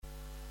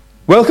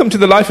Welcome to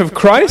the Life of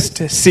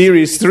Christ,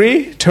 Series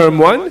 3, Term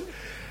 1.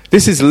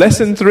 This is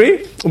Lesson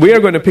 3. We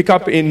are going to pick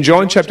up in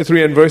John chapter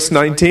 3 and verse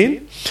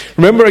 19.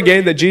 Remember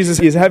again that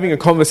Jesus is having a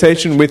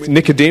conversation with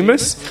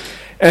Nicodemus.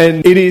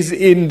 And it is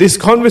in this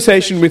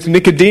conversation with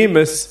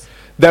Nicodemus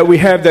that we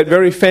have that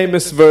very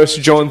famous verse,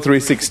 John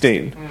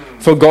 3:16.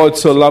 For God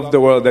so loved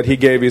the world that he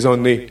gave his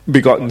only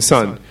begotten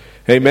Son.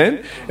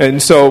 Amen?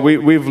 And so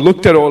we've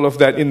looked at all of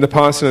that in the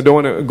past, and I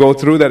don't want to go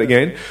through that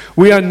again.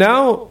 We are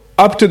now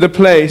up to the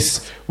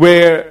place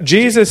where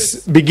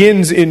Jesus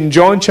begins in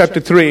John chapter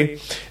 3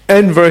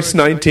 and verse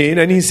 19,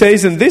 and he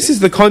says, and this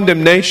is the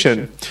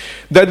condemnation,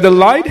 that the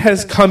light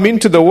has come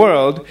into the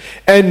world,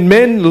 and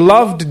men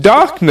loved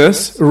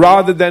darkness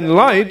rather than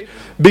light,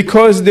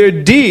 because their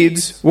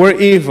deeds were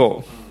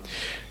evil.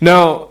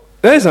 Now,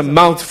 there's a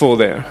mouthful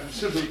there.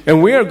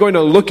 And we are going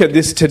to look at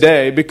this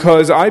today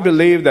because I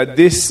believe that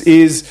this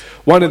is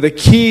one of the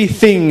key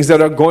things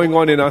that are going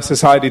on in our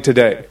society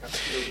today.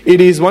 It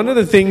is one of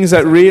the things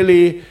that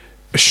really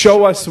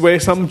show us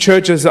where some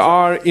churches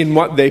are in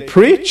what they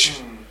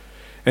preach.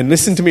 And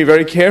listen to me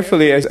very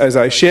carefully as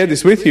I share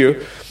this with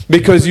you,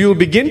 because you'll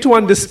begin to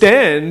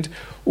understand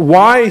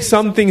why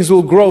some things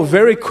will grow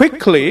very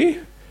quickly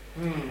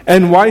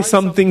and why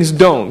some things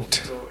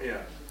don't.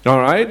 All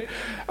right?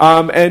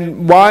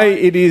 And why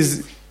it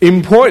is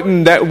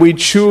important that we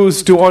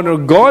choose to honor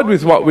God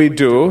with what we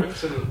do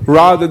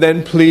rather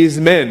than please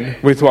men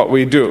with what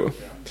we do.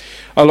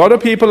 A lot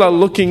of people are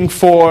looking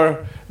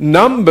for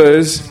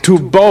numbers to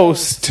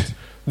boast.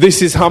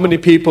 This is how many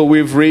people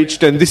we've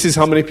reached and this is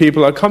how many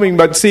people are coming.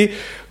 But see,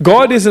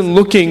 God isn't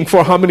looking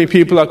for how many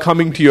people are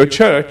coming to your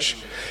church.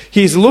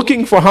 He's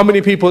looking for how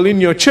many people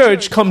in your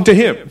church come to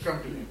Him.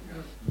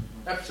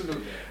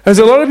 Absolutely. There's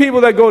a lot of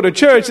people that go to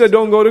church that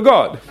don't go to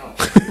God.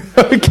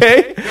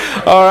 Okay?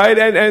 All right?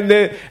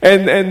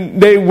 And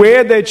they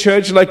wear their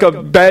church like a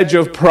badge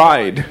of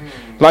pride.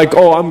 Like,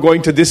 oh, I'm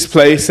going to this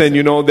place, and,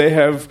 they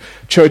have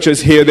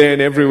churches here, there,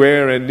 and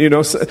everywhere.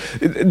 And, so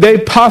they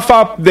puff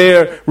up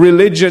their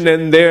religion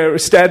and their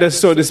status,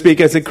 so to speak,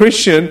 as a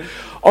Christian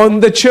on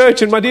the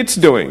church and what it's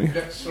doing.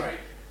 That's right.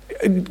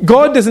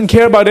 God doesn't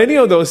care about any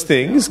of those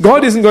things.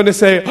 God isn't going to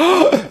say,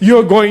 oh,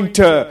 you're going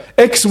to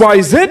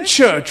XYZ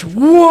church.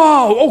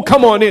 Whoa. Oh,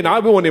 come on in. I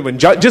won't even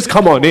judge. Just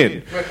come on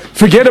in.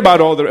 Forget about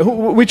all the...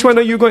 Which one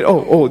are you going...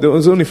 Oh, there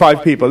was only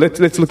 5 people.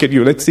 Let's look at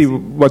you. Let's see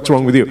what's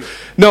wrong with you.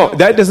 No,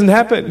 that doesn't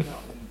happen.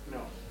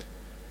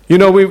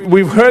 No.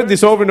 We've heard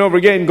this over and over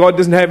again. God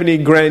doesn't have any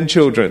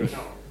grandchildren.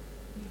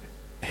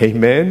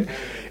 Amen.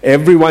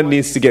 Everyone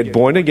needs to get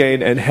born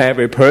again and have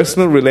a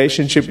personal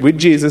relationship with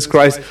Jesus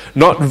Christ,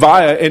 not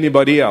via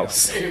anybody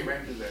else.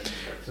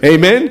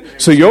 Amen?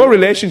 So your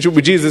relationship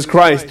with Jesus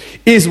Christ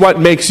is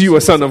what makes you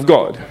a son of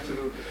God.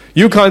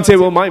 You can't say,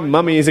 well, my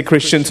mommy is a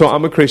Christian, so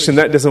I'm a Christian.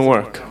 That doesn't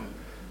work.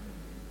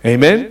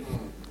 Amen?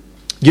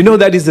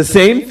 That is the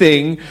same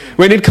thing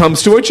when it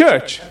comes to a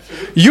church.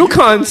 You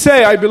can't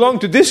say, I belong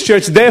to this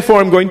church, therefore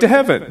I'm going to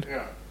heaven.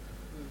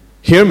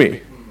 Hear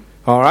me.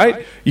 All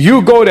right?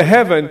 You go to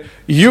heaven,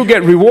 you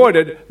get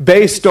rewarded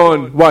based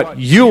on what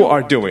you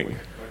are doing.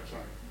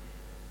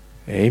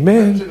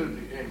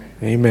 Amen.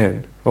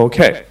 Amen.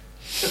 Okay.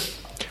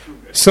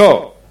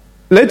 So,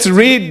 let's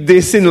read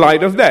this in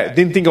light of that.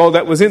 Didn't think all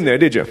that was in there,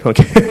 did you?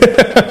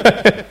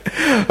 Okay.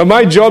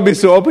 My job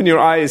is to open your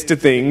eyes to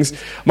things.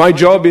 My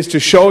job is to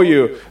show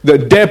you the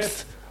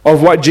depth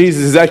of what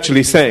Jesus is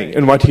actually saying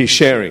and what He's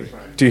sharing.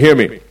 Do you hear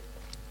me?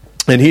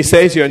 And He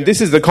says here, and this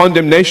is the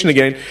condemnation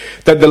again,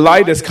 that the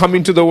light has come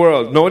into the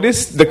world.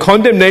 Notice, the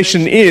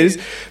condemnation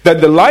is that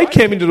the light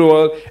came into the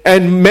world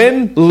and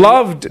men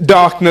loved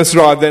darkness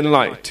rather than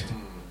light.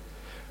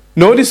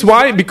 Notice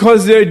why?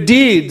 Because their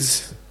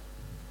deeds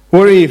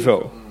were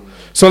evil.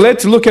 So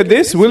let's look at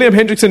this. William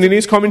Hendrickson in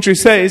his commentary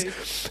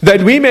says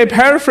that we may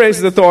paraphrase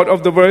the thought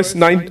of the verse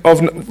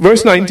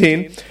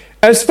 19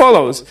 as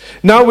follows.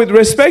 Now, with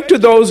respect to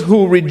those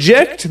who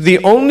reject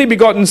the only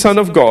begotten Son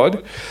of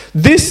God,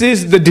 this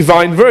is the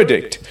divine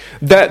verdict,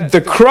 that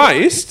the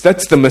Christ,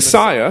 that's the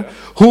Messiah,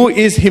 who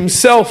is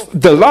Himself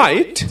the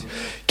light,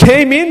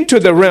 came into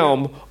the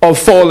realm of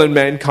fallen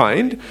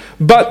mankind,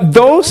 but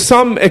though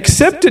some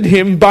accepted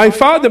Him, by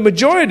far the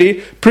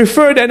majority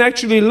preferred and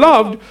actually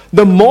loved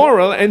the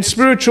moral and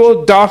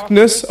spiritual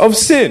darkness of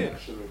sin.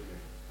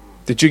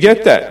 Did you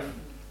get that?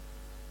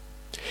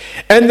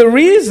 And the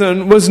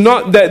reason was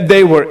not that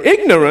they were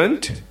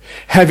ignorant,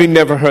 having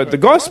never heard the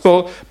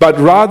gospel, but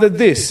rather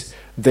this,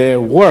 their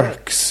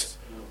works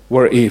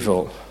were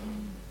evil.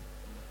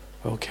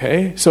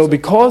 Okay? So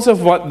because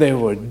of what they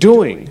were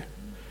doing,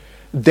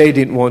 they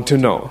didn't want to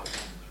know.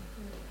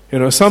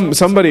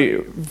 Somebody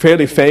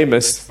fairly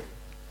famous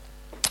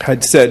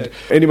had said,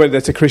 anybody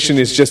that's a Christian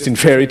is just in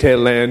fairy tale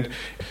land.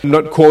 I'm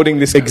not quoting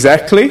this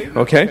exactly,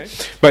 okay?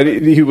 But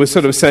he was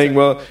sort of saying,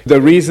 well, the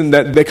reason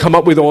that they come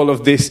up with all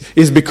of this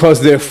is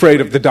because they're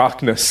afraid of the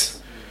darkness.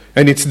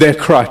 And it's their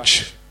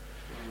crutch.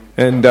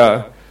 And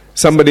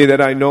somebody that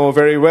I know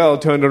very well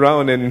turned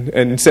around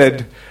and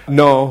said,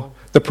 no,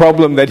 the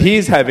problem that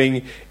he's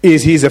having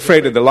is he's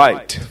afraid of the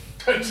light.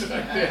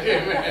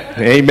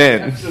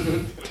 Amen.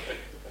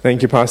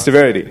 Thank you, Pastor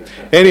Verity.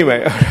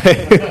 Anyway,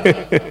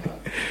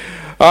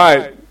 all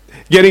right,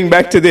 getting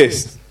back to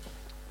this.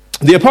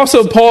 The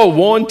Apostle Paul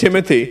warned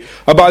Timothy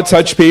about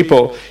such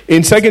people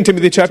in 2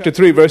 Timothy chapter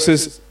 3,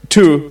 verses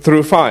 2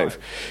 through 5.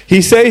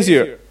 He says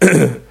here,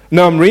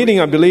 now I'm reading,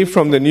 I believe,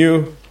 from the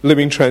New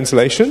Living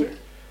Translation.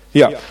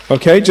 Yeah,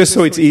 okay, just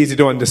so it's easy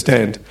to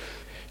understand.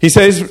 He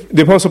says,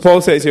 the Apostle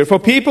Paul says here, for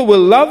people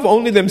will love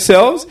only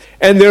themselves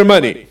and their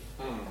money.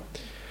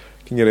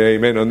 You can get an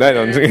amen on that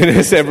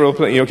on several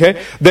places,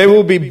 okay? They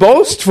will be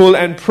boastful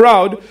and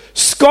proud,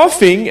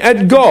 scoffing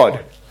at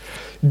God,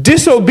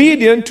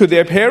 disobedient to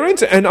their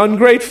parents and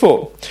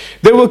ungrateful.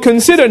 They will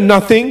consider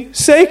nothing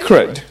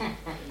sacred.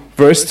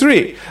 Verse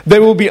 3, they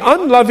will be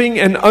unloving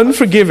and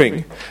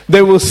unforgiving.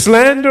 They will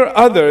slander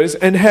others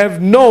and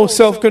have no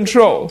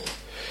self-control.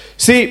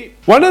 See,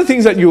 one of the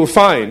things that you'll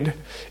find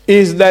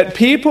is that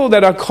people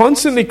that are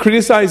constantly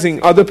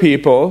criticizing other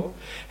people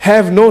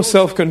have no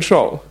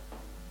self-control.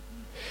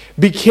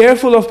 Be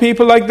careful of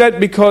people like that,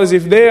 because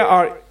if they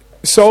are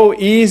so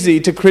easy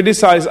to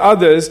criticize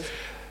others,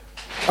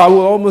 I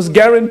will almost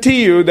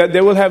guarantee you that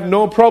they will have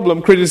no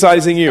problem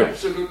criticizing you.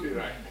 Absolutely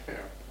right.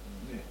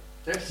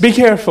 Yes. Be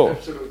careful.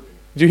 Absolutely.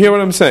 Do you hear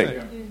what I'm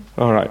saying?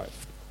 All right.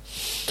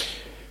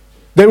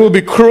 They will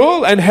be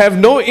cruel and have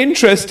no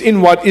interest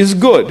in what is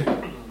good.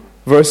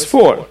 Verse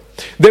 4.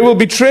 They will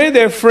betray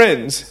their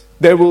friends.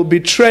 They will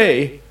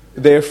betray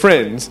their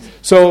friends.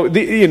 So,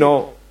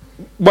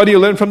 what do you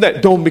learn from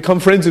that? Don't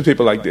become friends with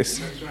people like this.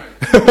 That's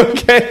right.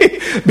 Okay?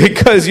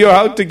 Because you're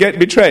out to get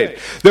betrayed.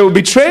 They will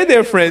betray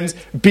their friends,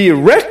 be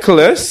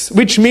reckless,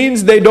 which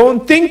means they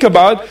don't think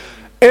about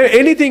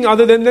anything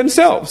other than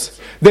themselves.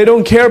 They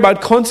don't care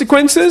about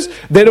consequences.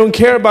 They don't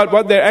care about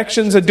what their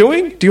actions are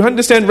doing. Do you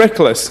understand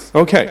reckless?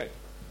 Okay.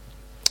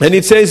 And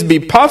it says, be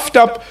puffed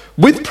up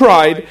with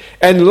pride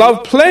and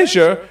love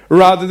pleasure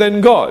rather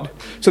than God.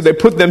 So they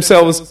put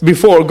themselves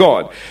before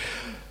God.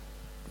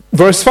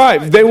 Verse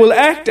 5, they will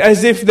act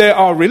as if they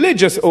are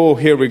religious. Oh,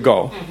 here we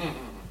go.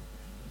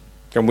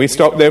 Can we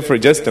stop there for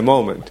just a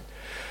moment?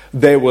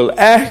 They will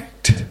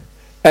act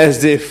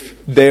as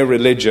if they're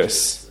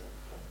religious.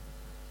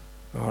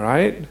 All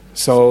right?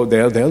 So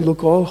they'll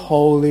look all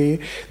holy.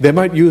 They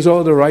might use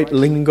all the right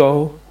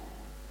lingo.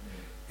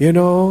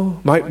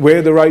 Might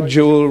wear the right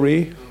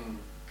jewelry.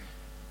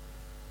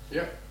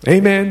 Yeah.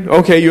 Amen.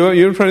 Okay,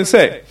 you're trying to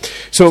say.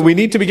 So we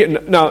need to be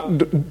getting... Now,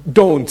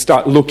 don't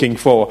start looking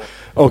for,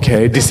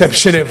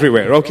 deception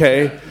everywhere,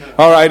 okay?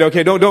 All right,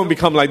 okay, don't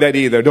become like that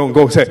either. Don't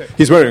go say,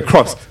 he's wearing a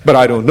cross, but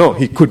I don't know.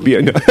 He could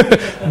be...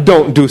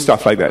 Don't do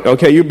stuff like that,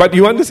 okay? But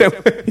you understand...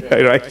 Yeah,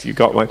 right, you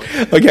got one.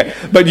 Okay,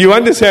 but you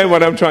understand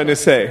what I'm trying to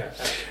say.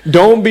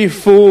 Don't be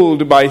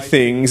fooled by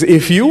things.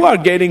 If you are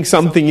getting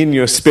something in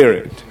your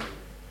spirit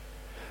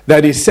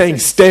that is saying,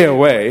 stay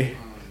away,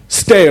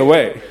 stay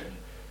away.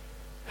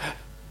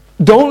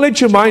 Don't let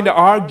your mind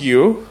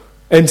argue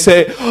and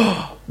say,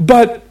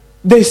 but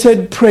they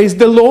said, praise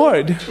the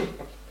Lord.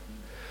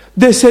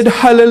 They said,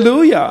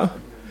 hallelujah.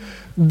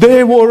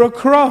 They wore a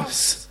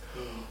cross.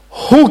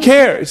 Who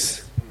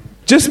cares?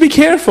 Just be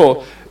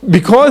careful.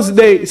 Because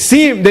they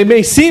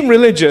may seem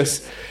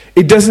religious,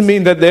 it doesn't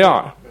mean that they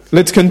are.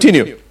 Let's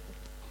continue.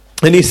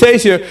 And he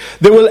says here,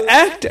 they will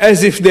act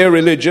as if they're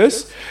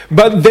religious,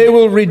 but they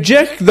will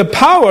reject the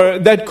power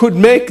that could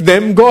make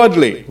them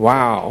godly.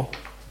 Wow.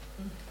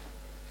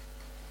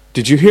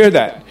 Did you hear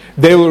that?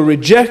 They will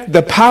reject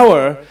the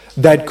power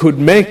that could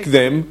make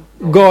them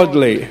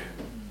godly.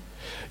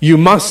 You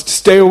must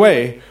stay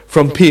away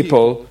from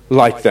people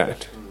like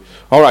that.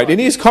 All right, in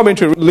his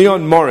commentary,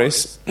 Leon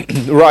Morris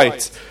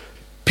writes,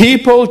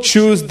 people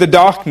choose the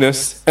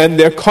darkness and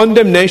their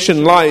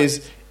condemnation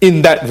lies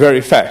in that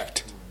very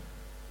fact.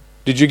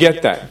 Did you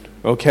get that?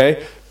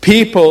 Okay?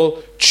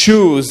 People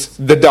choose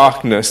the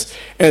darkness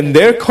and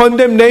their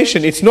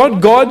condemnation, it's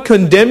not God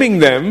condemning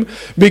them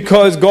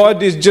because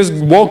God is just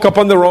woke up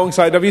on the wrong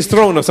side of his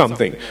throne or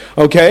something.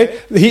 Okay?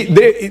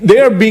 They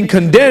are being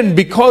condemned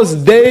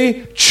because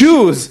they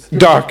choose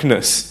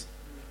darkness.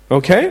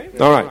 Okay?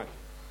 All right.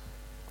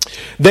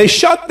 They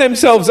shut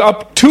themselves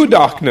up to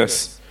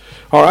darkness.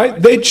 All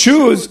right? They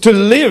choose to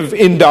live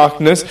in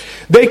darkness.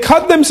 They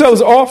cut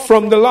themselves off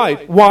from the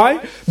light.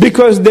 Why?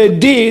 Because their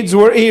deeds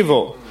were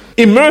evil.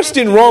 Immersed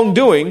in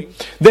wrongdoing,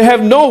 they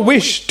have no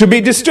wish to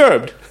be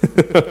disturbed.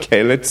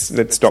 Okay,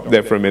 let's stop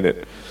there for a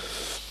minute.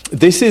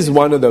 This is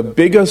one of the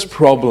biggest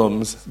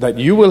problems that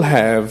you will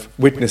have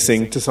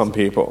witnessing to some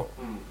people.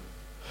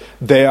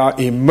 They are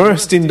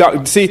immersed in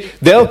dark. See,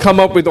 they'll come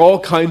up with all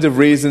kinds of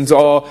reasons.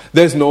 Oh,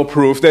 there's no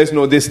proof. There's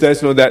no this.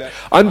 There's no that.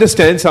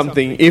 Understand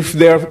something. If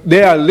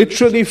they are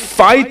literally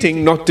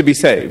fighting not to be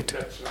saved,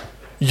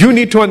 you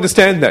need to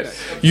understand that.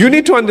 You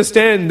need to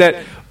understand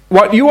that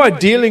what you are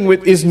dealing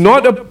with is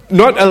not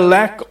a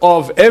lack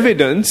of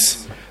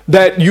evidence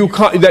that you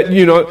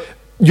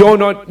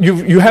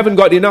haven't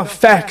got enough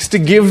facts to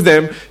give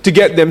them to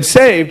get them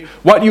saved.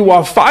 What you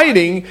are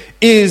fighting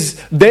is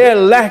their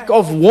lack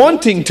of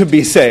wanting to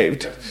be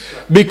saved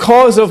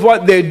because of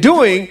what they're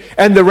doing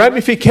and the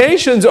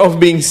ramifications of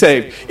being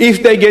saved.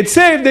 If they get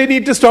saved, they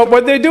need to stop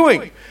what they're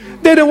doing.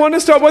 They don't want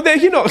to stop. Well,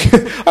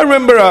 I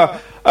remember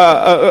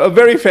a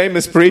very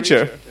famous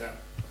preacher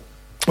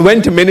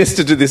went to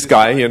minister to this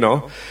guy,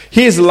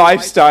 His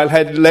lifestyle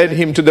had led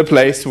him to the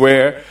place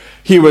where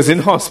he was in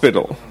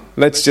hospital.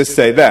 Let's just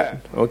say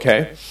that,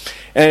 okay?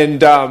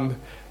 And,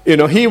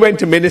 he went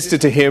to minister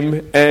to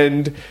him,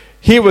 and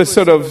he was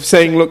sort of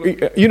saying,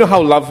 look, you know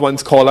how loved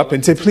ones call up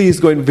and say,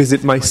 please go and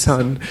visit my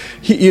son.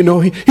 He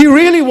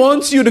really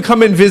wants you to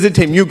come and visit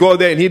him. You go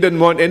there and he doesn't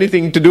want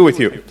anything to do with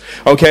you.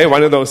 Okay,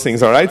 one of those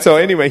things, all right? So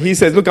anyway, he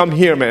says, look, I'm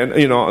here, man.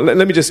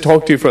 Let me just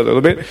talk to you for a little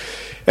bit.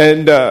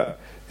 And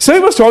so he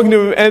was talking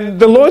to him, and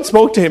the Lord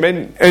spoke to him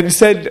and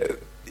said,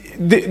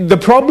 the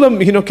problem,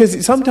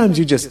 because sometimes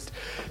you just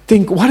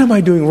think, what am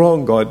I doing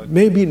wrong, God?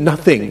 Maybe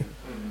nothing.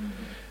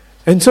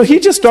 And so he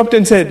just stopped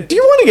and said, do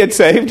you want to get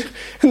saved?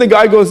 And the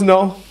guy goes,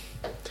 no,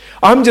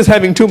 I'm just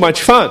having too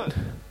much fun.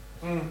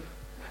 And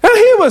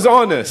he was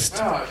honest.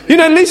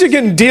 At least you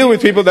can deal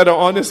with people that are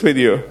honest with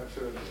you.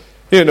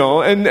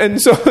 And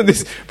so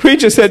this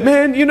preacher said,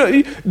 man,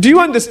 do you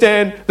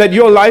understand that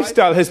your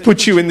lifestyle has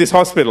put you in this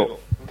hospital?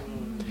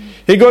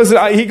 He goes,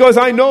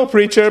 I know,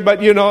 preacher,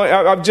 but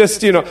I'm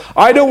just,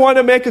 I don't want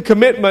to make a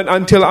commitment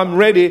until I'm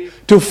ready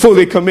to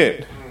fully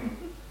commit.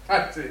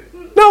 That's it.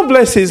 Now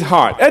bless his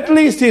heart. At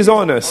least he's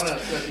honest.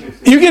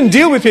 You can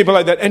deal with people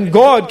like that, and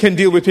God can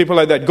deal with people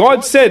like that.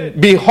 God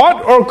said, be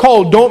hot or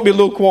cold, don't be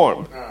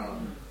lukewarm.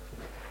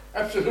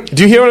 Absolutely.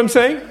 Do you hear what I'm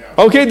saying?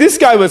 Okay, this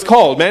guy was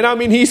cold, man. I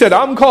mean, he said,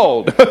 I'm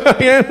cold.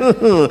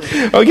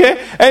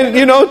 Okay?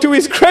 And, to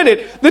his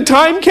credit, the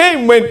time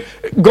came when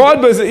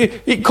God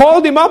he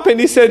called him up and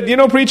he said,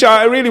 preacher,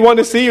 I really want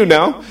to see you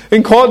now.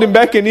 And called him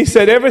back and he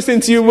said, ever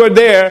since you were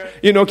there,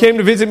 came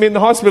to visit me in the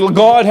hospital,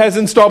 God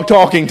hasn't stopped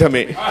talking to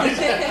me.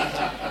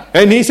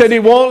 And he said, he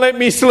won't let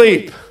me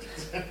sleep.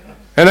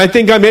 And I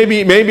think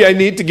maybe I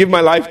need to give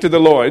my life to the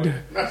Lord.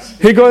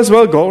 He goes,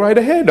 well, go right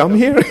ahead. I'm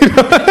here.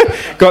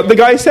 Got the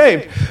guy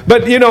saved.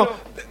 But,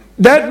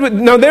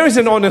 now there is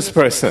an honest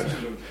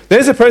person.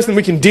 There's a person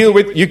we can deal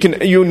with.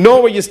 You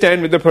know where you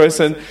stand with the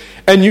person,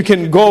 and you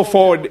can go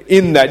forward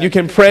in that. You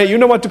can pray. You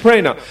know what to pray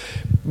now.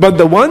 But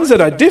the ones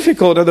that are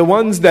difficult are the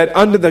ones that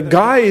under the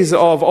guise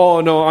of,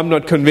 oh no, I'm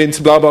not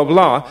convinced, blah, blah,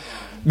 blah,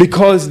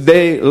 because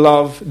they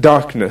love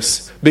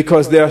darkness,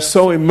 because they are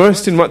so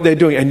immersed in what they're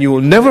doing, and you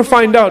will never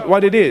find out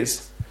what it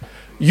is.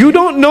 You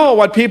don't know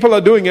what people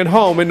are doing at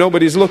home when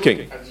nobody's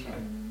looking.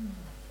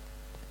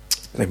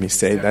 Let me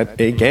say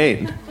that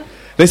again.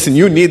 Listen,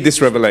 you need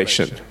this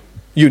revelation.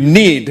 You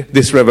need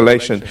this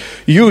revelation.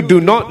 You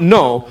do not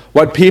know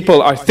what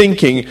people are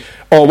thinking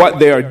or what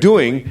they are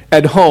doing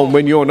at home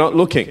when you're not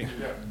looking.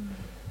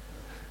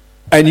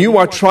 And you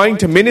are trying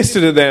to minister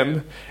to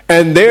them,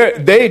 and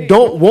they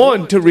don't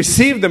want to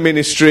receive the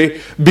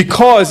ministry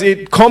because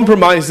it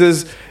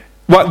compromises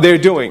what they're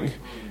doing.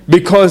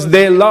 Because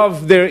they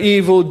love their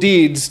evil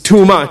deeds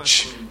too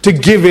much to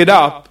give it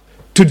up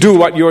to do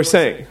what you're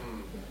saying.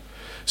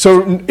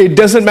 So it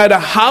doesn't matter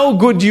how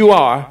good you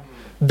are,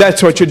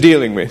 that's what you're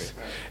dealing with.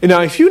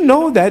 Now, if you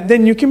know that,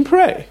 then you can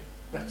pray.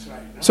 That's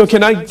right. So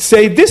can I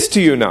say this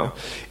to you now?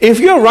 If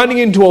you're running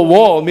into a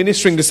wall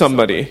ministering to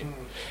somebody,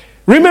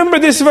 remember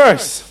this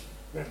verse.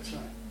 That's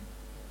right.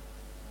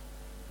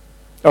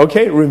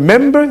 Okay,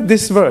 remember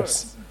this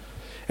verse.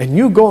 And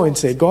you go and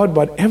say, God,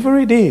 whatever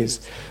it is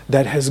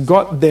that has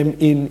got them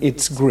in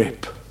its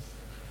grip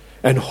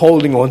and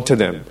holding on to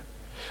them,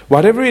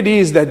 whatever it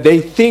is that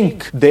they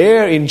think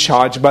they're in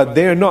charge, but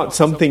they're not,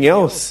 something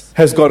else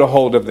has got a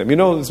hold of them.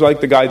 It's like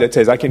the guy that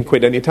says, I can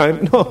quit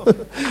anytime. No.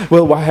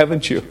 Well, why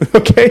haven't you?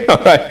 Okay,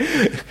 all right.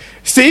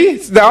 See,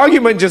 the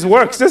argument just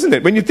works, doesn't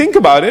it? When you think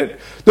about it,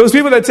 those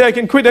people that say, I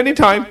can quit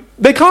anytime,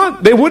 they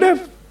can't. They would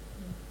have,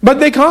 but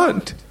they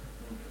can't.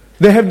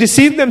 They have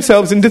deceived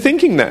themselves into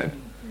thinking that.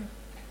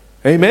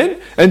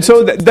 Amen? And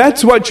so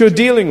that's what you're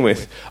dealing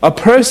with. A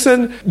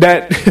person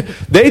that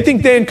they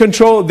think they're in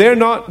control, they're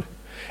not.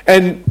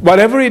 And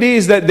whatever it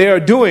is that they are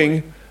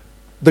doing,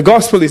 the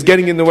gospel is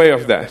getting in the way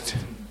of that.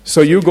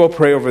 So you go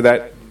pray over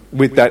that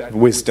with that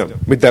wisdom,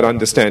 with that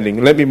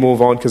understanding. Let me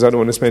move on because I don't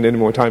want to spend any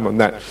more time on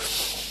that.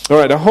 All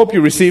right, I hope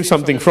you receive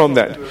something from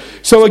that.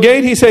 So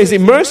again, he says,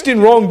 immersed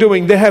in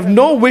wrongdoing, they have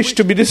no wish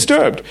to be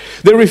disturbed.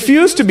 They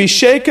refuse to be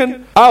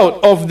shaken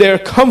out of their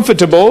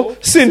comfortable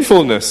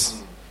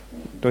sinfulness.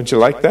 Don't you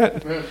like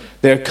that?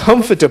 Their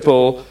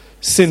comfortable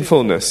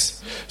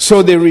sinfulness.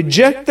 So they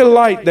reject the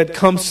light that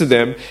comes to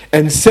them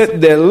and set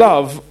their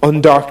love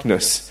on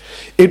darkness.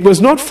 It was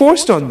not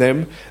forced on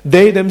them.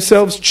 They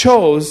themselves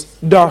chose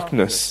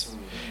darkness.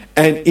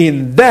 And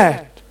in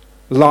that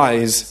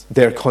lies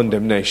their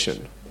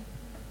condemnation.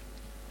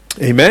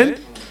 Amen?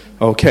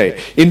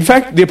 Okay. In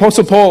fact, the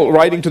Apostle Paul,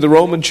 writing to the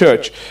Roman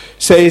church,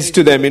 says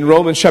to them in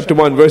Romans chapter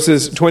 1,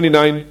 verses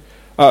 29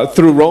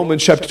 through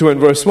Romans chapter 2 and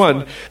verse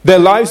 1, their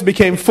lives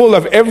became full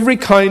of every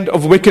kind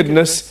of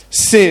wickedness,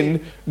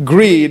 sin,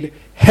 greed,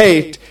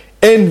 hate,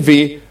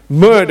 envy,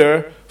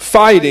 murder,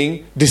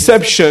 fighting,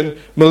 deception,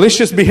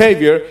 malicious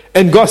behavior,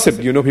 and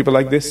gossip. You know people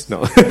like this?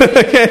 No.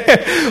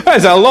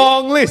 That's a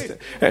long list.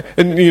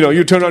 And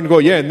you turn around and go,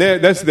 yeah, and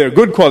that's their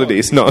good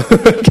qualities. No.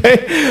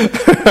 Okay?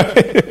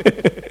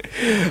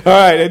 All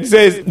right, it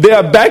says, they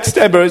are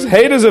backstabbers,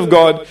 haters of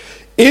God,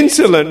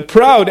 insolent,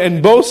 proud,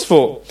 and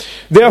boastful.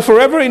 They are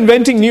forever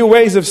inventing new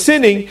ways of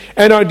sinning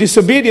and are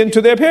disobedient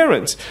to their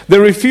parents. They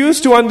refuse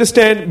to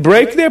understand,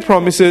 break their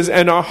promises,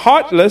 and are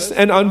heartless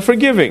and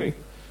unforgiving.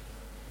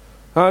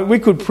 We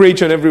could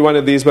preach on every one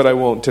of these, but I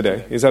won't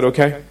today. Is that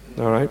okay?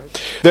 All right.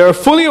 They are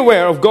fully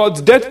aware of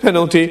God's death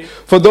penalty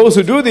for those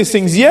who do these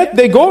things, yet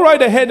they go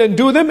right ahead and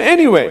do them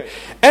anyway.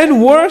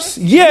 And worse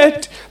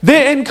yet,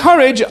 they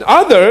encourage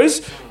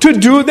others to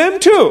do them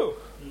too.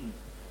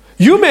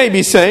 You may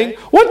be saying,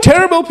 what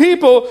terrible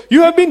people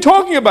you have been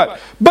talking about.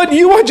 But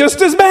you are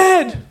just as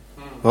bad.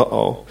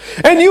 Uh-oh.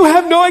 And you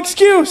have no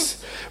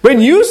excuse. When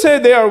you say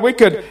they are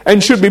wicked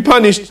and should be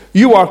punished,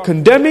 you are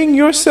condemning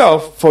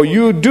yourself, for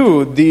you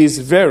do these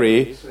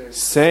very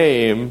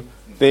same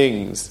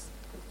things.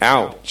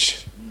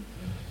 Ouch.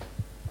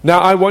 Now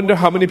I wonder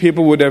how many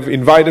people would have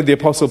invited the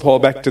Apostle Paul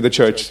back to the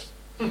church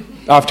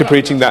after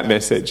preaching that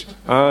message.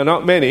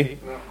 Not many.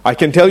 I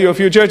can tell you a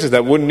few churches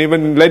that wouldn't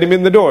even let him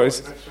in the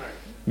doors.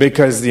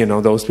 Because,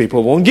 those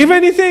people won't give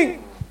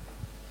anything.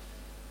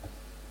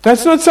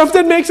 That's not stuff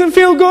that makes them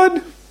feel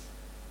good.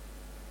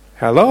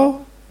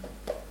 Hello?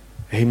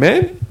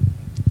 Amen?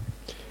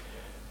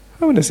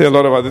 I want to say a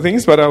lot of other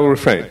things, but I will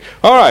refrain.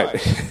 All right.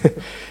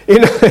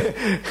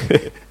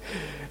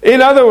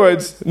 In other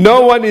words,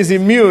 no one is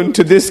immune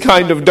to this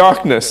kind of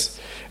darkness,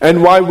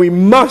 and why we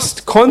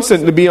must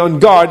constantly be on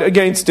guard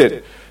against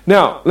it.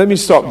 Now, let me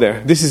stop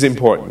there. This is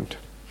important.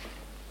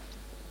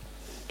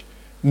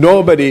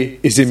 Nobody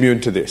is immune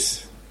to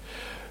this.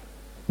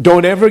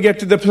 Don't ever get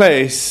to the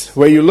place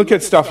where you look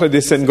at stuff like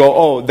this and go,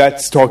 oh,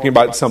 that's talking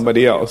about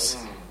somebody else.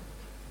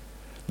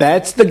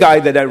 That's the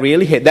guy that I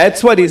really hate.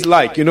 That's what he's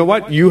like. You know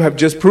what? You have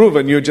just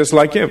proven you're just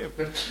like him.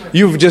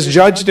 You've just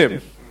judged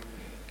him.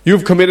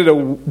 You've committed a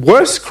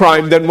worse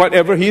crime than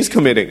whatever he's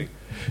committing.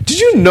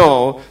 Did you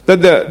know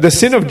that the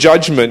sin of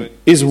judgment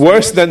is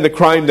worse than the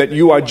crime that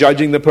you are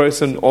judging the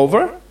person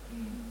over?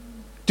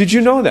 Did you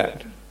know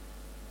that?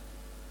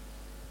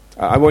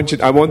 I want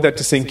that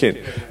to sink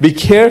in. Be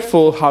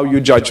careful how you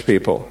judge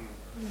people.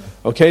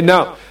 Okay,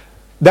 now,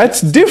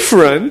 that's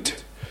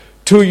different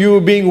to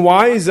you being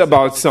wise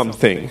about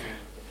something.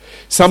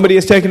 Somebody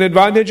has taken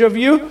advantage of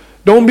you,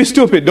 don't be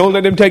stupid. Don't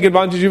let them take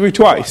advantage of you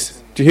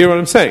twice. Do you hear what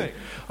I'm saying?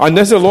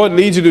 Unless the Lord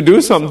leads you to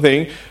do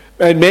something,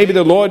 and maybe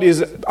the Lord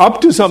is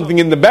up to something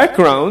in the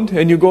background,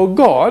 and you go,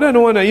 God, I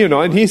don't want to,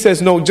 and He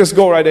says, no, just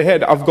go right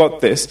ahead, I've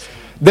got this.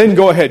 Then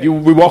go ahead.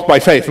 We walk by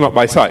faith, not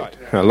by sight.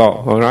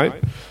 Hello, all right?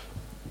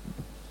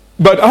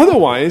 But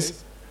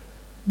otherwise,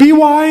 be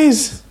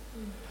wise.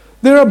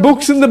 There are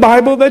books in the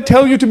Bible that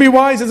tell you to be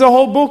wise. There's a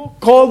whole book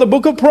called the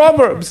Book of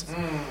Proverbs.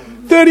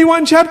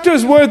 31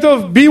 chapters worth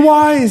of be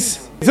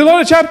wise. It's a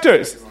lot of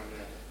chapters.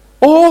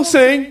 All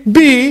saying,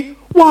 be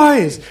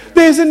wise.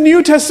 There's a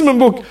New Testament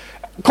book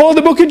called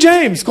the Book of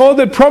James, called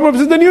the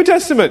Proverbs of the New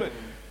Testament.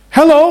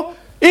 Hello?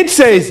 It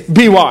says,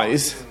 be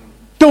wise.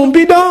 Don't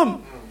be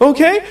dumb.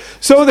 Okay?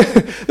 So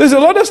there's a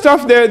lot of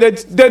stuff there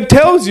that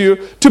tells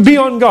you to be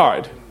on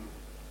guard.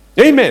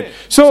 Amen.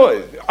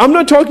 So I'm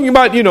not talking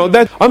about,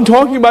 that. I'm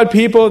talking about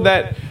people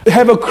that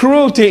have a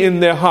cruelty in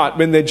their heart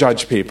when they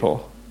judge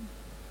people.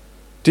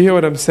 Do you hear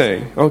what I'm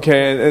saying?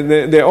 Okay, and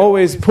they're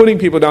always putting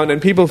people down,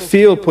 and people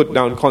feel put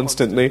down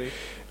constantly.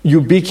 You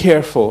be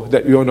careful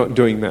that you're not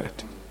doing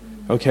that.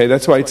 Okay,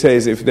 that's why it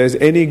says if there's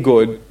any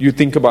good, you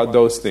think about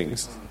those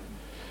things.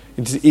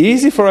 It's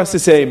easy for us to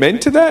say amen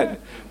to that,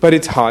 but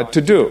it's hard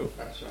to do.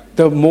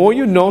 The more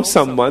you know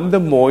someone, the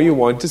more you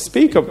want to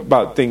speak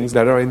about things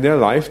that are in their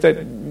life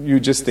that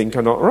you just think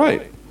are not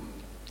right.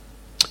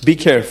 Be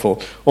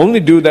careful. Only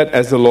do that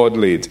as the Lord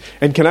leads.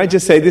 And can I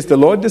just say this? The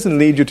Lord doesn't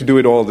lead you to do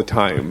it all the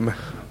time.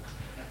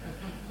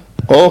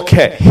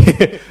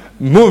 Okay.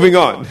 Moving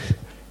on.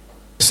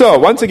 So,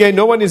 once again,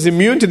 no one is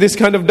immune to this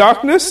kind of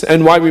darkness,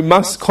 and why we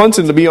must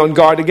constantly be on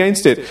guard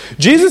against it.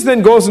 Jesus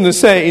then goes on to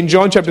say in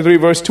John chapter 3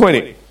 verse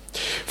 20,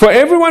 for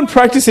everyone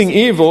practicing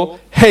evil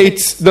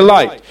hates the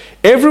light.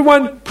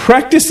 Everyone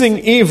practicing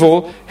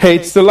evil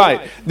hates the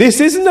light.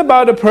 This isn't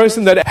about a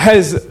person that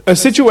has a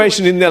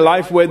situation in their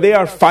life where they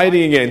are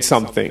fighting against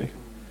something.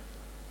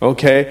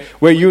 Okay?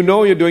 Where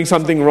you're doing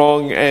something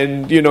wrong,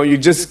 and you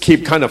just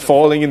keep kind of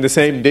falling in the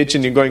same ditch,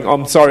 and you're going,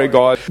 I'm sorry,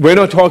 God. We're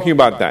not talking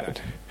about that.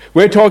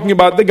 We're talking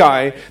about the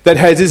guy that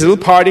has his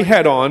little party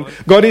hat on,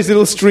 got his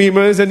little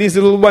streamers and his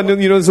little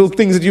these little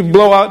things that you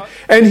blow out,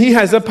 and he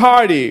has a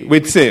party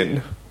with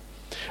sin.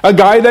 A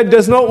guy that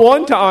does not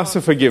want to ask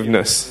for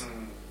forgiveness.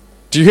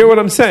 Do you hear what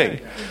I'm saying?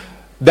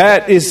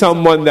 that is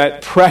someone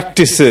that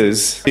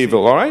practices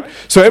evil, all right?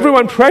 So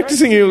everyone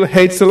practicing evil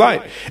hates the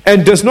light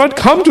and does not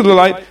come to the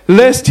light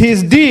lest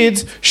his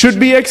deeds should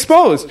be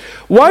exposed.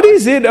 What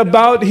is it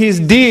about his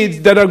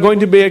deeds that are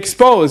going to be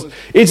exposed?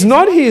 It's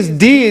not his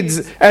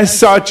deeds as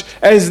such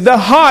as the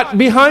heart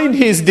behind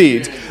his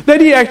deeds,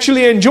 that he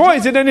actually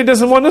enjoys it and he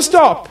doesn't want to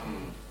stop.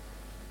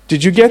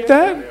 Did you get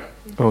that?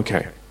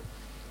 Okay.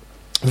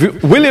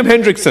 William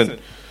Hendrickson,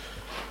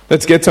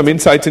 let's get some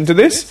insights into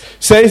this,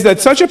 says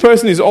that such a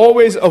person is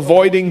always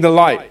avoiding the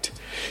light.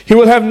 He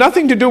will have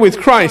nothing to do with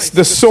Christ,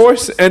 the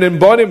source and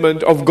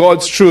embodiment of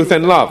God's truth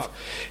and love.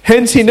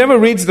 Hence, he never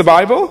reads the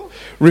Bible,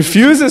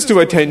 refuses to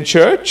attend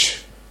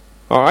church.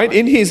 All right,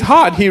 in his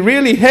heart, he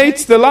really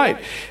hates the light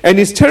and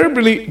is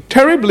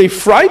terribly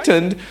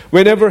frightened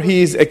whenever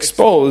he is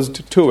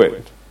exposed to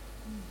it.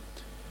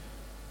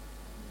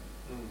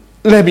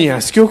 Let me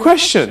ask you a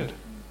question.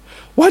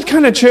 What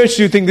kind of church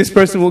do you think this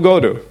person will go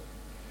to?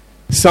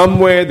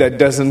 Somewhere that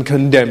doesn't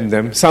condemn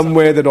them.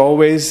 Somewhere that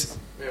always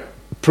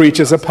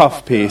preaches a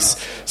puff piece.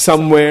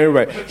 Somewhere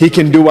where he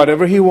can do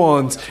whatever he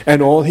wants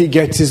and all he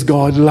gets is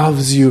God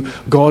loves you.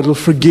 God will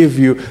forgive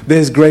you.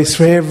 There's grace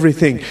for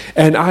everything.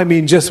 And I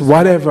mean just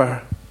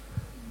whatever.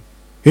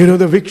 You know,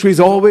 the victory is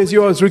always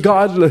yours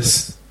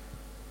regardless.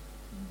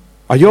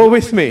 Are you all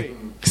with me?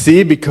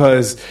 See,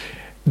 because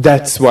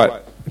that's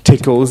what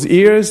tickles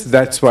ears.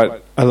 That's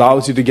what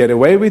allows you to get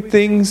away with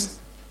things.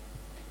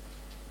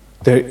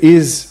 There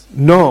is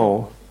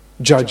no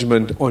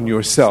judgment on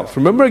yourself.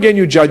 Remember again,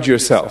 you judge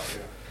yourself.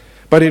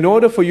 But in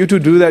order for you to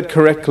do that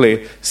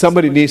correctly,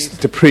 somebody needs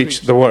to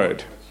preach the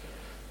word.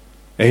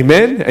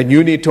 Amen? And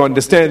you need to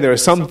understand there are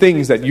some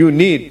things that you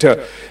need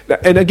to...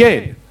 And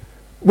again,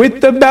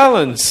 with the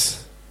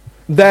balance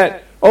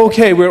that,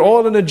 okay, we're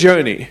all on a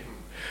journey.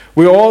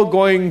 We're all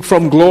going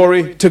from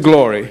glory to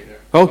glory.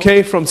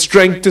 Okay, from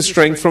strength to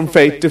strength, from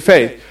faith to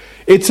faith.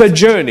 It's a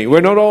journey.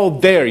 We're not all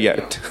there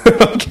yet.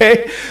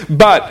 Okay?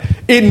 But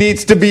it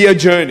needs to be a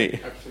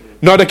journey,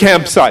 not a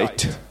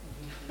campsite.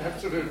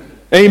 Absolutely.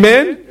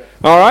 Amen?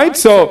 All right?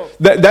 So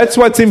that's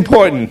what's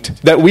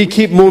important, that we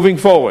keep moving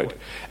forward.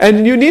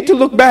 And you need to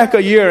look back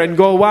a year and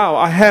go, wow,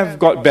 I have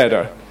got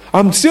better.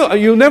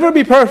 You'll never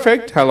be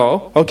perfect.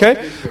 Hello?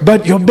 Okay?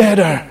 But you're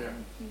better.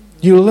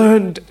 You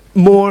learned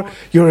more.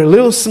 You're a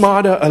little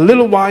smarter, a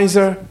little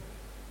wiser.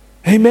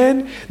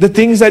 Amen? The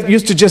things that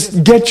used to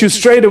just get you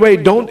straight away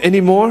don't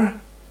anymore.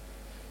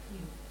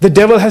 The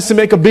devil has to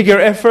make a bigger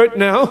effort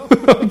now.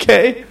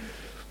 Okay?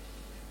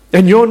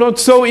 And you're not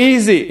so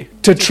easy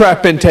to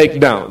trap and take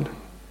down.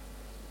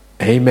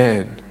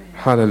 Amen.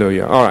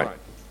 Hallelujah. All right.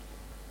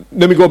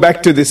 Let me go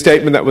back to this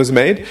statement that was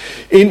made.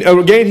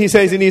 Again, he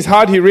says, in his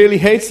heart he really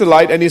hates the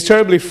light and he's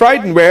terribly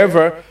frightened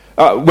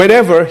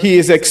whenever he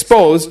is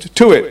exposed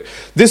to it.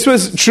 This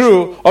was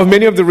true of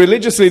many of the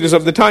religious leaders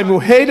of the time who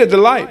hated the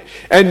light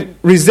and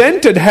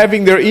resented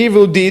having their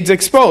evil deeds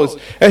exposed,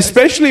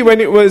 especially when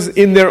it was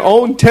in their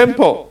own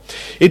temple.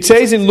 It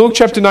says in Luke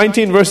chapter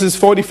 19 verses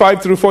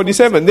 45 through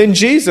 47, then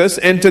Jesus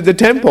entered the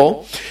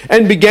temple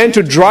and began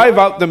to drive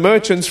out the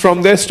merchants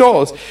from their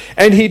stalls.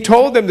 And he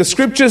told them, the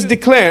scriptures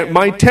declare,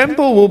 my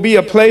temple will be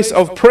a place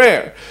of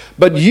prayer,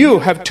 but you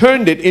have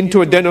turned it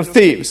into a den of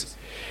thieves.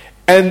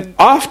 And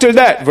after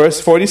that,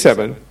 verse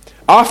 47,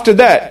 after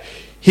that,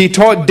 he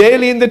taught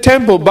daily in the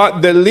temple,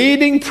 but the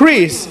leading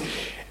priests,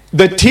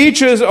 the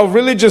teachers of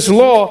religious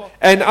law,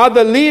 and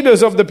other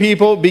leaders of the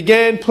people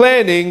began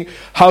planning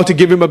how to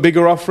give him a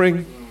bigger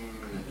offering,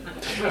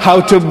 how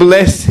to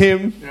bless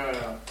him.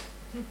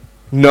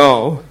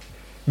 No,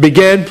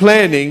 began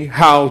planning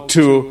how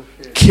to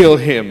kill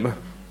him.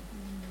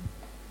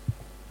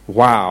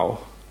 Wow.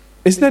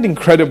 Isn't that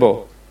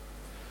incredible?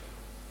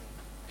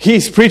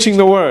 He's preaching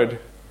the word.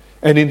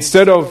 And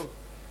instead of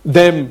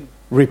them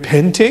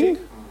repenting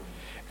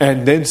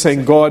and then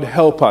saying, God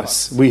help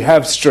us, we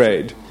have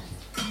strayed.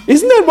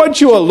 Isn't that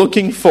what you are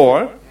looking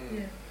for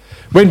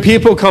when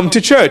people come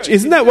to church?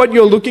 Isn't that what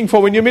you're looking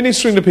for when you're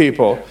ministering to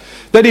people?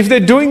 That if they're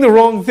doing the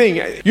wrong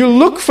thing, you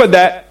look for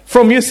that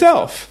from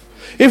yourself.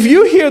 If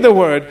you hear the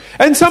word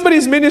and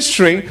somebody's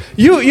ministering,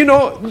 you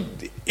know,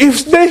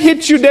 if they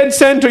hit you dead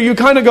center, you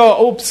kind of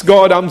go, oops,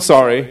 God, I'm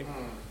sorry.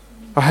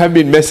 I have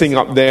been messing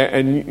up there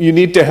and you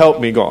need to help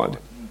me, God.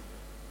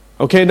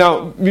 Okay,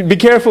 now, be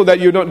careful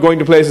that you're not going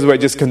to places where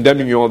just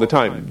condemning you all the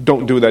time.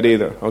 Don't do that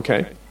either,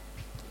 okay?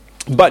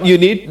 But you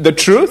need the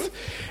truth,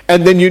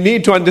 and then you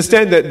need to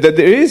understand that there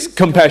is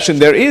compassion,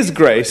 there is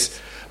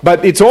grace,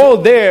 but it's all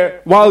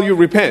there while you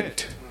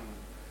repent.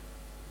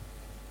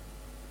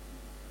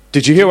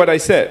 Did you hear what I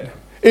said?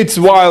 It's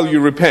while you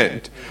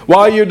repent.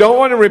 While you don't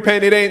want to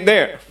repent, it ain't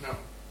there. No.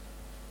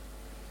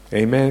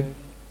 Amen?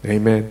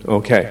 Amen.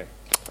 Okay.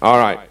 All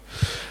right.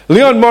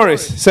 Leon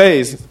Morris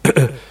says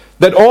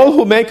that all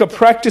who make a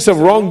practice of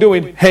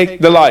wrongdoing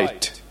hate the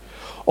light.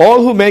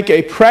 All who make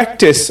a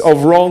practice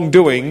of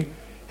wrongdoing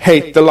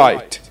hate the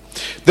light.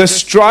 The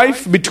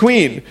strife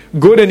between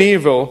good and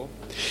evil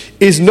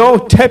is no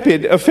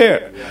tepid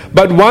affair,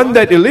 but one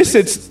that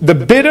elicits the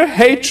bitter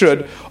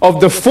hatred of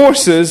the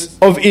forces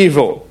of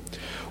evil.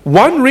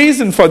 One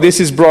reason for this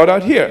is brought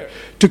out here.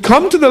 To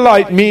come to the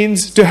light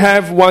means to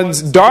have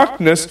one's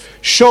darkness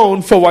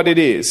shown for what it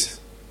is.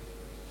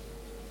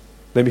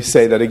 Let me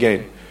say that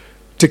again.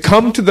 To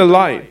come to the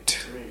light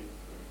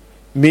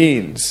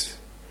means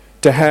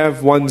to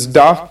have one's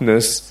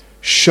darkness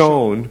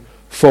shown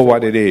for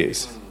what it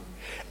is,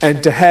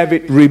 and to have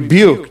it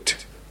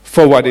rebuked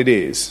for what it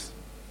is.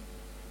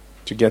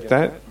 Did you get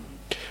that?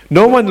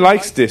 No one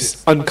likes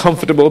this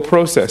uncomfortable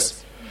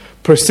process.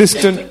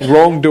 Persistent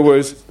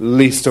wrongdoers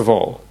least of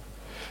all.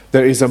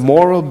 There is a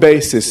moral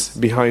basis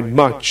behind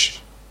much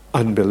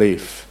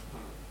unbelief.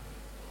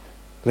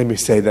 Let me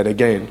say that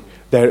again.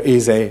 There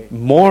is a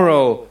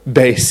moral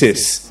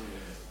basis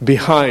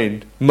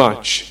behind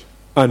much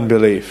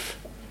unbelief.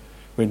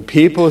 When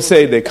people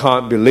say they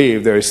can't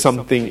believe, there is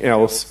something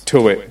else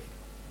to it.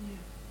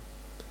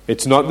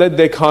 It's not that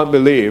they can't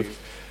believe,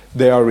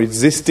 they are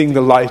resisting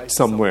the light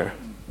somewhere.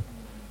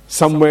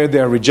 Somewhere they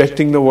are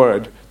rejecting the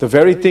word, the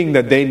very thing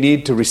that they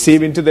need to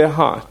receive into their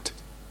heart.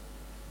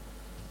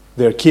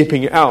 They're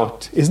keeping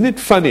out. Isn't it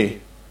funny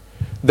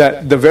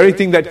that the very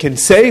thing that can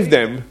save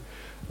them,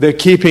 they're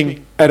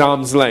keeping at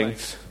arm's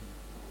length?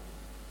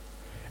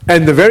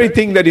 And the very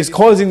thing that is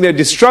causing their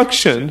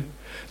destruction,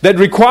 that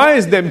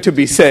requires them to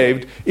be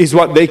saved, is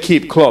what they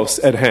keep close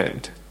at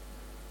hand.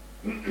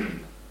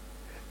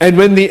 And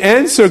when the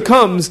answer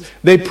comes,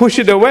 they push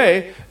it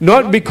away,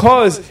 not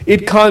because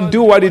it can't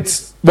do what it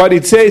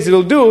says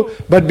it'll do,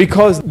 but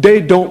because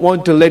they don't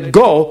want to let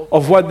go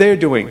of what they're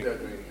doing.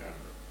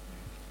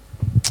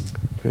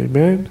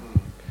 Amen.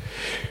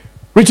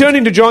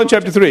 Returning to John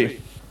chapter 3.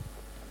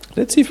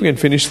 Let's see if we can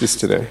finish this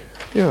today.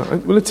 Well,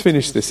 let's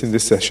finish this in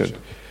this session.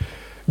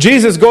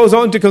 Jesus goes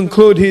on to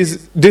conclude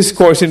his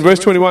discourse in verse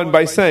 21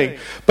 by saying,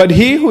 "But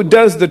he who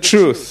does the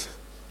truth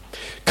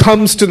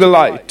comes to the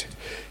light.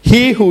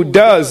 He who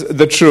does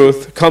the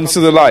truth comes to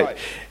the light,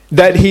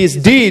 that his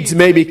deeds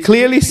may be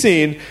clearly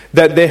seen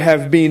that they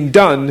have been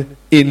done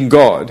in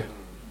God."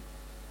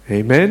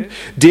 Amen.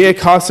 D.A.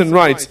 Carson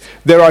writes,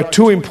 there are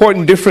two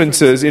important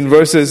differences in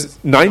verses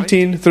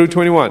 19 through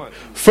 21.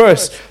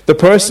 First, the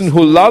person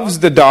who loves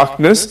the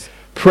darkness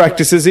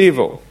practices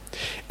evil.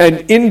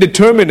 An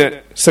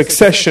indeterminate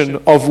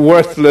succession of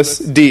worthless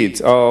deeds.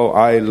 Oh,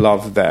 I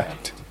love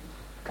that.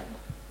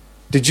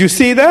 Did you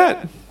see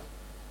that?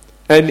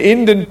 An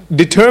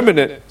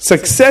indeterminate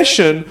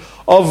succession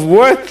of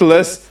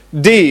worthless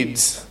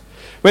deeds.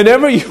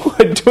 Whenever you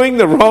are doing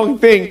the wrong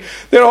thing,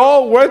 they're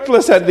all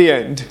worthless at the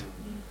end.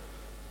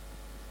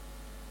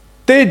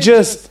 They're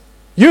just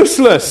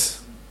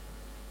useless.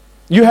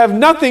 You have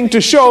nothing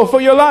to show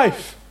for your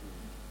life.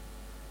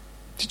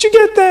 Did you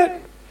get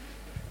that?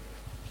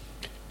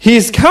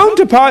 His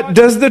counterpart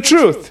does the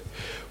truth,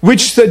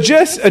 which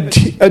suggests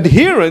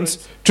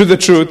adherence to the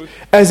truth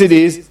as it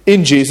is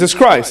in Jesus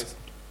Christ.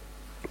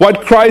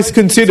 What Christ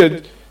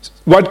considers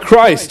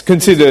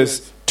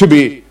to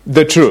be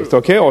the truth,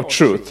 or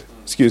truth,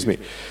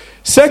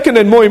 Second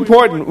and more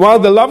important, while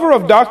the lover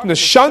of darkness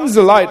shuns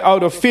the light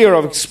out of fear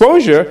of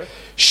exposure,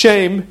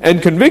 shame,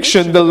 and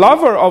conviction, the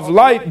lover of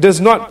light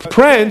does not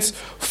prance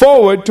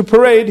forward to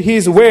parade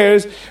his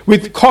wares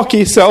with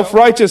cocky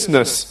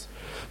self-righteousness,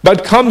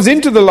 but comes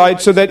into the light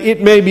so that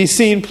it may be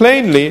seen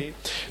plainly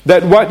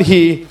that what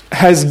he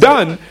has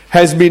done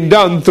has been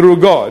done through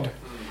God,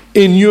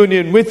 in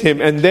union with him,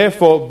 and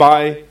therefore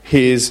by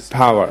his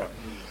power.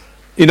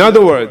 In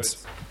other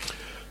words,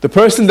 the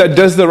person that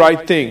does the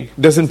right thing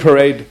doesn't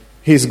parade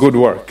his good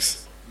works.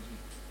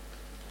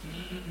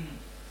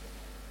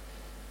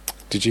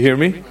 Did you hear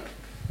me?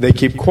 They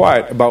keep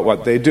quiet about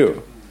what they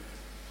do,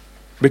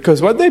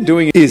 because what they're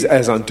doing is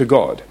as unto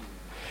God.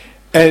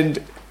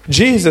 And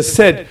Jesus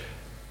said,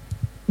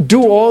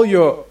 do all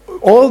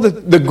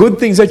the good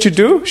things that you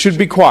do should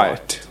be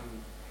quiet.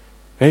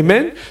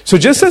 Amen? So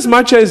just as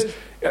much as,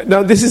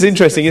 now this is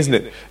interesting, isn't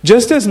it?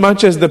 Just as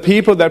much as the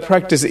people that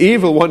practice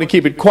evil want to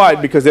keep it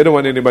quiet because they don't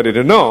want anybody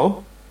to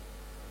know,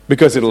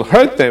 because it'll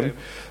hurt them,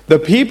 the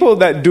people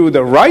that do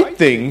the right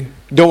thing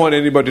don't want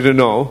anybody to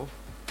know,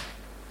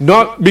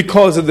 not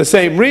because of the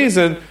same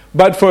reason,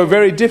 but for a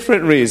very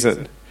different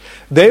reason.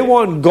 They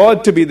want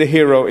God to be the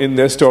hero in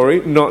their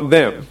story, not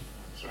them.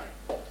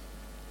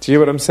 Do you hear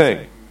what I'm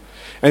saying?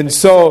 And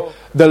so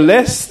the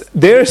less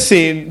they're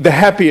seen, the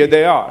happier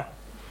they are.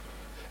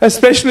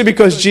 Especially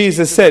because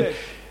Jesus said,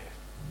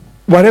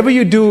 whatever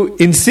you do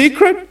in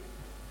secret,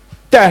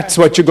 that's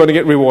what you're going to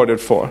get rewarded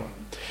for.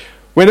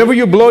 Whenever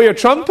you blow your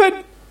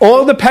trumpet,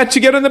 all the pats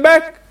you get on the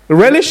back,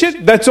 relish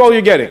it, that's all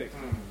you're getting.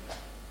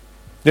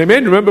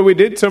 Amen? Remember we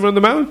did Sermon on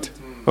the Mount?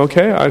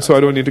 Okay, so I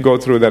don't need to go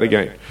through that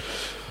again.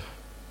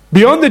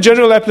 Beyond the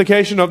general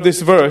application of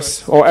this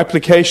verse, or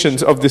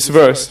applications of this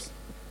verse,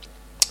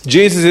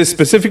 Jesus is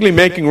specifically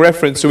making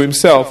reference to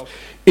himself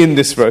in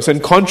this verse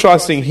and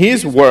contrasting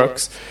his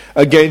works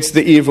against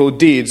the evil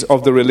deeds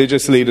of the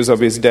religious leaders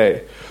of his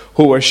day,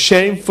 who were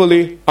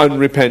shamefully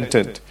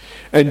unrepentant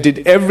and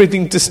did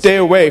everything to stay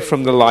away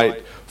from the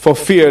light for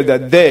fear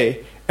that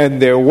they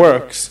and their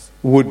works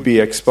would be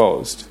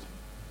exposed.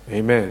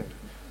 Amen.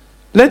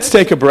 Let's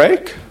take a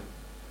break,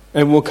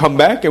 and we'll come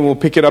back and we'll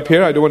pick it up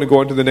here. I don't want to go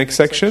on to the next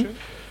section.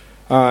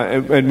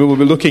 and we will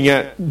be looking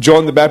at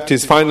John the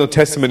Baptist's final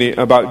testimony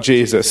about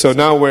Jesus. So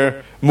now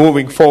we're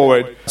moving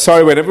forward.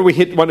 Sorry, whenever we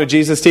hit one of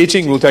Jesus'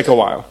 teaching, we'll take a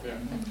while.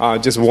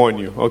 Just warn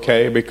you,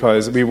 okay?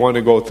 Because we want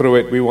to go through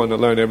it. We want to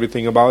learn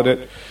everything about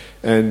it.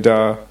 And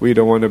we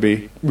don't want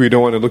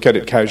to look at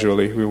it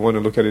casually. We want to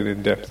look at it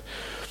in depth.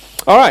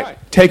 All right,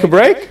 take a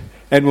break,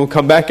 and we'll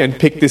come back and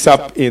pick this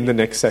up in the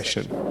next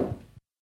session.